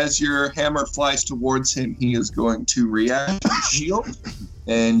 As your hammer flies towards him, he is going to react to the shield,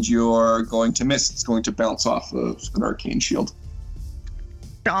 and you're going to miss. It's going to bounce off of an arcane shield.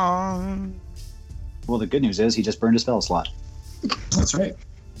 Dong. Well, the good news is he just burned his spell slot. That's right.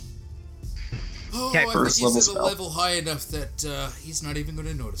 Oh, Okay, I think first he's level at a spell. level high enough that he's not even going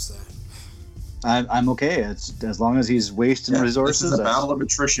to notice that. I'm okay. It's as long as he's wasting resources. This is a battle of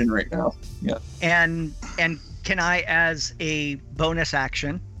attrition right now. Yeah. And can I, as a bonus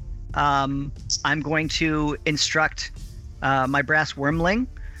action, I'm going to instruct my brass wormling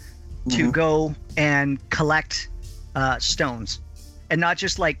to go and collect stones, and not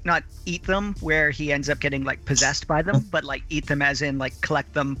just not eat them where he ends up getting possessed by them, but eat them as in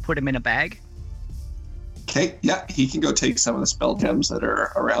collect them, put them in a bag. Okay. Yeah, he can go take some of the spell gems that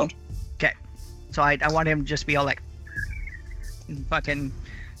are around. Okay, so I want him to just be all fucking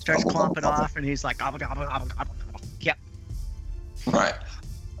starts Gobble, clomping gobble, off, and he's like gobble, gobble, gobble, gobble, gobble. Yep. All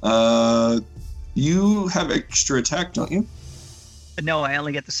right. You have extra attack, don't you? No, I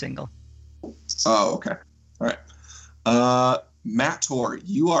only get the single. Oh, okay. All right. Mator,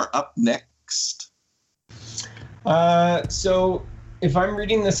 you are up next. So if I'm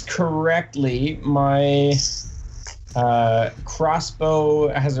reading this correctly, my crossbow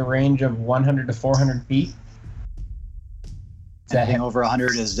has a range of 100 to 400 feet. Anything over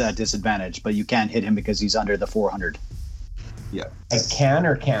 100 is at disadvantage, but you can't hit him because he's under the 400. Yeah. I can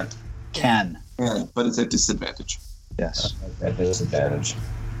or can't? Can. Yeah, but it's at disadvantage. Yes. At disadvantage.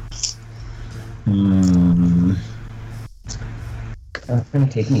 It's going to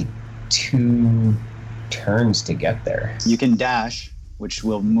take me 2 turns to get there. You can dash, which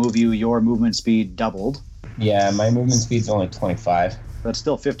will move you your movement speed doubled. Yeah, my movement speed's only 25. But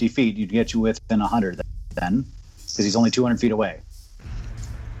still 50 feet, you'd get you within 100 then, because he's only 200 feet away.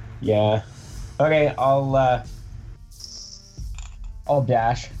 Yeah. Okay, I'll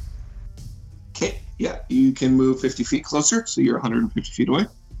dash. Okay, yeah, you can move 50 feet closer, so you're 150 feet away.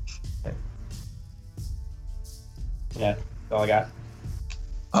 Okay. Yeah, that's all I got.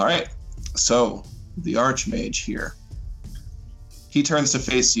 All right, so the Archmage here. He turns to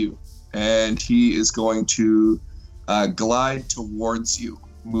face you, and he is going to glide towards you,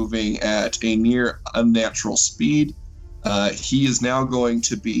 moving at a near unnatural speed. He is now going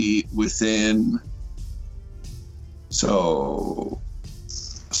to be within...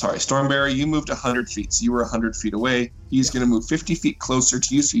 Sorry, Stormbearer, you moved 100 feet, so you were 100 feet away. He's going to move 50 feet closer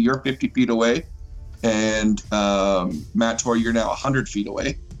to you, so you're 50 feet away. And Matt Tor, you're now 100 feet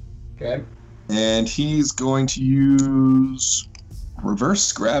away. Okay. And he's going to use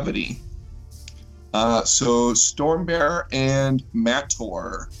reverse gravity. So Stormbearer and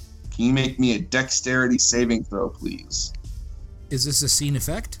Mator, can you make me a dexterity saving throw, please? Is this a scene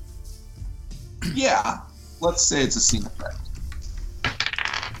effect? Yeah, let's say it's a scene effect.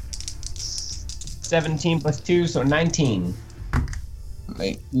 17 plus 2, so 19.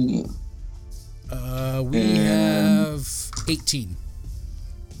 19. We have 18.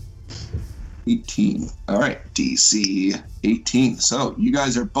 18. All right, DC 18. So you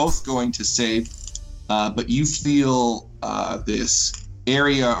guys are both going to save, but you feel this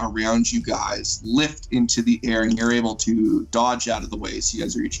area around you guys lift into the air, and you're able to dodge out of the way. So you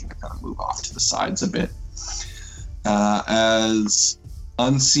guys are each going to kind of move off to the sides a bit as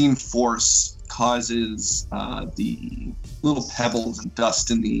unseen force causes the little pebbles and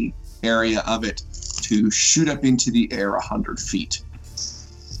dust in the area of it to shoot up into the air 100 feet.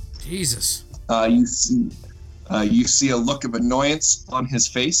 Jesus. You see a look of annoyance on his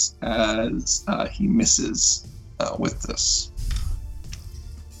face as he misses with this.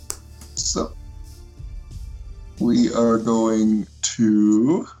 So we are going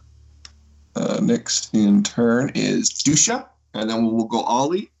to next in turn is Dusha, and then we'll go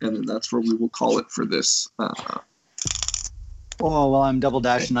Ollie, and then that's where we will call it for this. Well, I'm double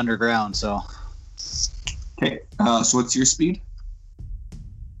dashing underground, so. Okay, so what's your speed?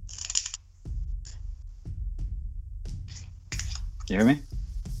 You hear me?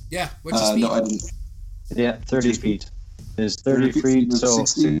 Yeah, what's your speed? No, I didn't. Yeah, 30 feet. There's 30 feet, so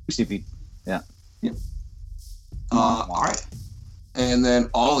 60 feet. Yeah. Yep. All right. And then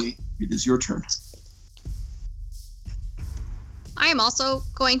Ollie, it is your turn. I am also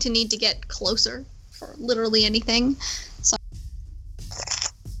going to need to get closer for literally anything. So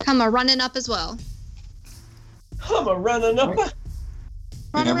come a running up as well. I'm a running up.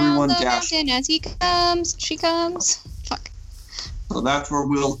 Run Everyone around the dash. mountain as he comes. She comes. Fuck. So that's where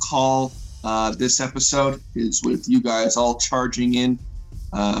we'll call this episode, is with you guys all charging in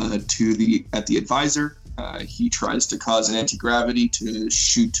at the advisor. He tries to cause an anti-gravity to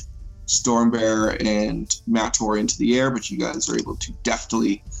shoot Stormbearer and Mator into the air, but you guys are able to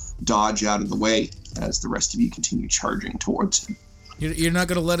deftly dodge out of the way as the rest of you continue charging towards him. You're not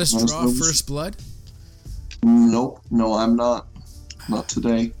going to let us draw first blood? Nope. No, I'm not. Not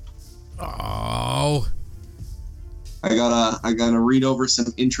today. Oh. I gotta read over some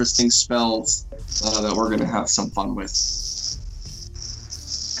interesting spells that we're gonna have some fun with.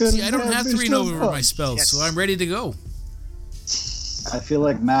 See, I don't have to read over my spells, so I'm ready to go. I feel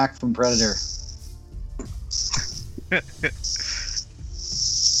like Mac from Predator.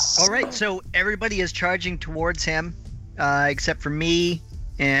 All right, so everybody is charging towards him, except for me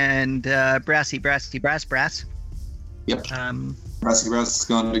and Brass. Yep. Brassy Brass is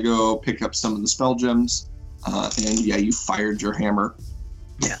going to go pick up some of the spell gems, and yeah, you fired your hammer.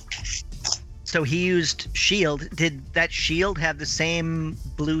 Yeah. So he used shield. Did that shield have the same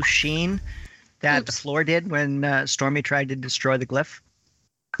blue sheen that the floor did when Stormy tried to destroy the glyph?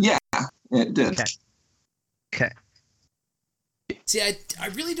 Yeah, it did. Okay. See, I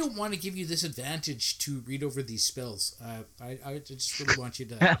really don't want to give you this advantage to read over these spells. I just really want you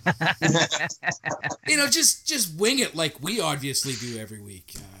to, just wing it like we obviously do every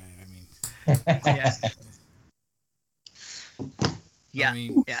week. Yeah. Yeah, I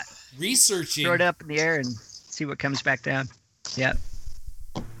mean, yeah. researching. Throw it up in the air and see what comes back down. Yeah.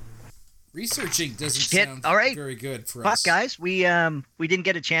 Researching doesn't Shit, sound all right. very good for Fuck, us. guys, we didn't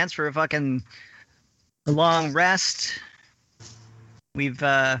get a chance for a long rest. We've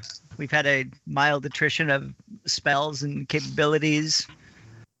had a mild attrition of spells and capabilities.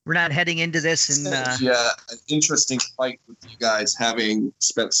 We're not heading into this in an interesting fight with you guys having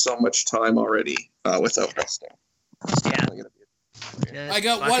spent so much time already without resting. Yeah. I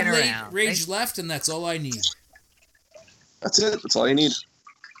got Fucking one around. rage left, and that's all I need. That's it. That's all you need.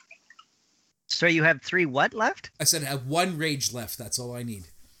 So you have 3 what left? I said I have 1 rage left. That's all I need.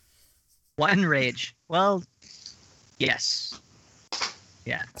 1 rage. Well, yes.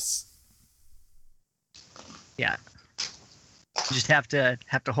 Yeah. Yeah. You just have to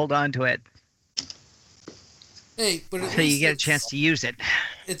hold on to it Hey, but until you get a chance to use it.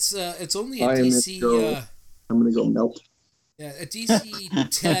 It's only a DC. I'm gonna go melt. Yeah, a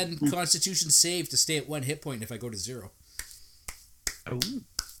DC 10 Constitution save to stay at 1 hit point if I go to 0. Oh,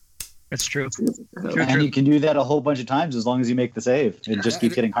 that's true. And you can do that a whole bunch of times as long as you make the save. It just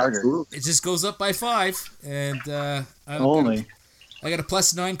keeps getting harder. It just goes up by 5, and I got a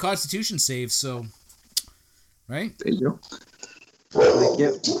 +9 Constitution save, so right. There you go.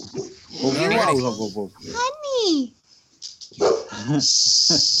 Yep. Honey.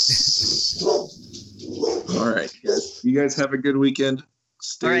 All right, guys. You guys have a good weekend.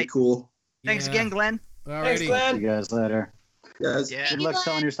 Stay cool. Thanks again, Glenn. Alrighty. Thanks, Glenn. See you guys later. Guys. Yeah. Good luck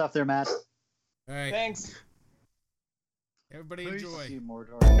selling your stuff there, Matt. All right. Thanks. Everybody enjoy. See you,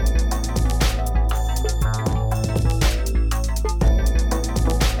 Mordor.